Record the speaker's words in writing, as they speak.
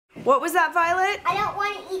What was that, Violet? I don't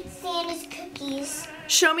want to eat Santa's cookies.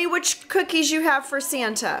 Show me which cookies you have for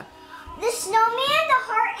Santa. The snowman, the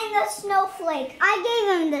heart, and the snowflake. I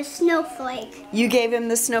gave him the snowflake. You gave him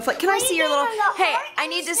the snowflake. Can I see your little... Hey, I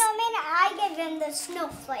need to... Snowman, I gave him the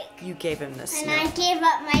snowflake. You gave him the snowflake. And I gave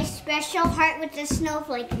up my special heart with the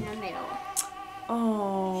snowflake in the middle.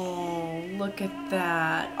 Oh, look at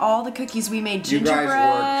that. All the cookies. We made You gingerbread.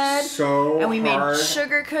 guys worked so and we hard. made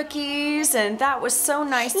sugar cookies, and that was so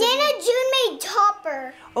nice. Nana June made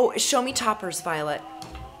topper. Oh, show me toppers, Violet.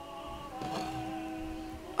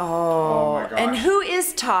 Oh my gosh. And who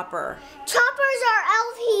is Topper? Topper's our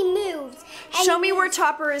elf, he moves. And Show me where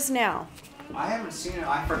Topper is now. I haven't seen it.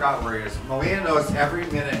 I forgot where he is. Malia knows every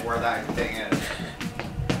minute where that thing is.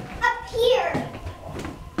 Up here.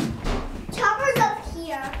 Topper's up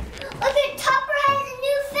here. Look at Topper has a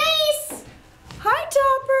new face. Hi,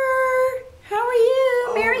 Topper. How are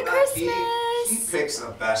you? Merry Christmas. He picks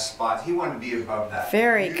the best spot. He wanted to be above that.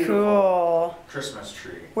 Very beautiful cool. Christmas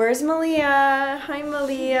tree. Where's Malia? Hi,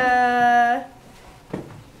 Malia.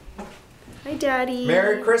 Hi, Daddy.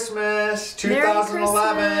 Merry Christmas,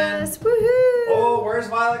 2011. Merry Christmas. Woohoo. Oh, where's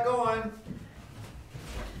Violet going?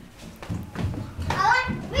 I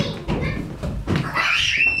want green.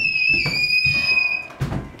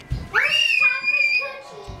 Where's Topper's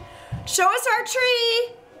cookie? Show us our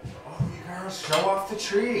tree. Oh, you girls, show off the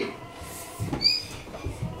tree.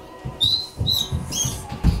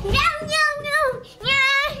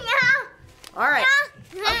 All right.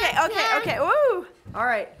 Okay. Ooh. All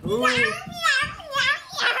right. Ooh.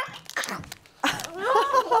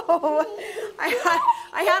 Oh,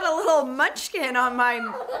 I had a little munchkin on my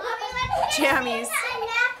jammies.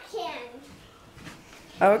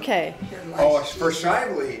 Okay. Oh, it's for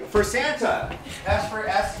Shively. For Santa. That's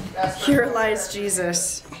for Here lies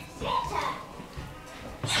Jesus.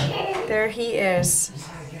 There he is.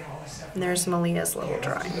 And there's Malia's little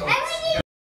drawing.